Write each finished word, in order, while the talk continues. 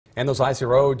And those icy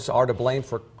roads are to blame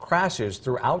for crashes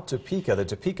throughout Topeka. The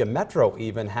Topeka Metro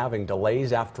even having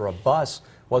delays after a bus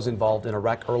was involved in a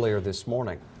wreck earlier this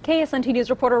morning. KSNT News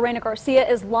reporter Raina Garcia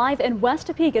is live in West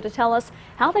Topeka to tell us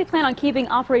how they plan on keeping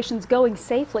operations going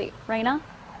safely. Raina?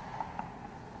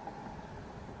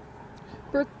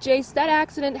 Brooke, Jace, that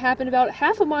accident happened about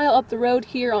half a mile up the road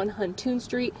here on Huntoon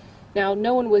Street. Now,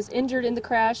 no one was injured in the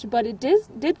crash, but it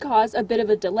did cause a bit of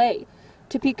a delay.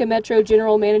 Topeka Metro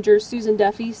General Manager Susan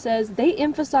Duffy says they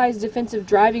emphasize defensive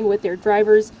driving with their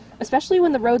drivers, especially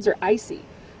when the roads are icy.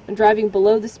 And driving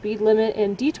below the speed limit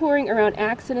and detouring around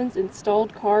accidents and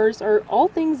stalled cars are all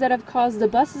things that have caused the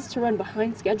buses to run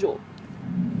behind schedule.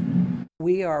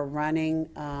 We are running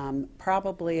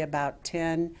probably about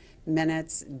 10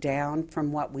 minutes down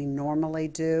from what we normally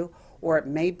do, or it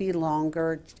may be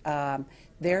longer.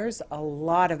 There's a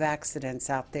lot of accidents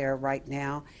out there right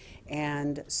now,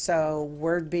 and so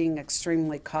we're being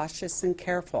extremely cautious and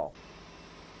careful.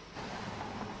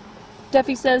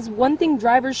 Duffy says one thing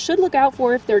drivers should look out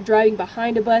for if they're driving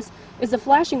behind a bus is the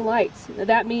flashing lights. Now,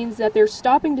 that means that they're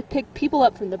stopping to pick people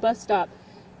up from the bus stop.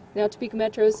 Now, Topeka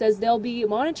Metro says they'll be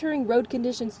monitoring road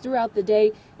conditions throughout the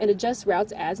day and adjust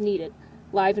routes as needed.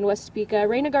 Live in West Topeka,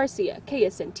 Raina Garcia,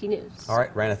 KSNT News. All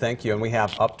right, Raina, thank you. And we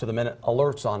have up-to-the-minute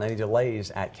alerts on any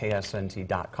delays at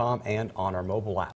ksnt.com and on our mobile app.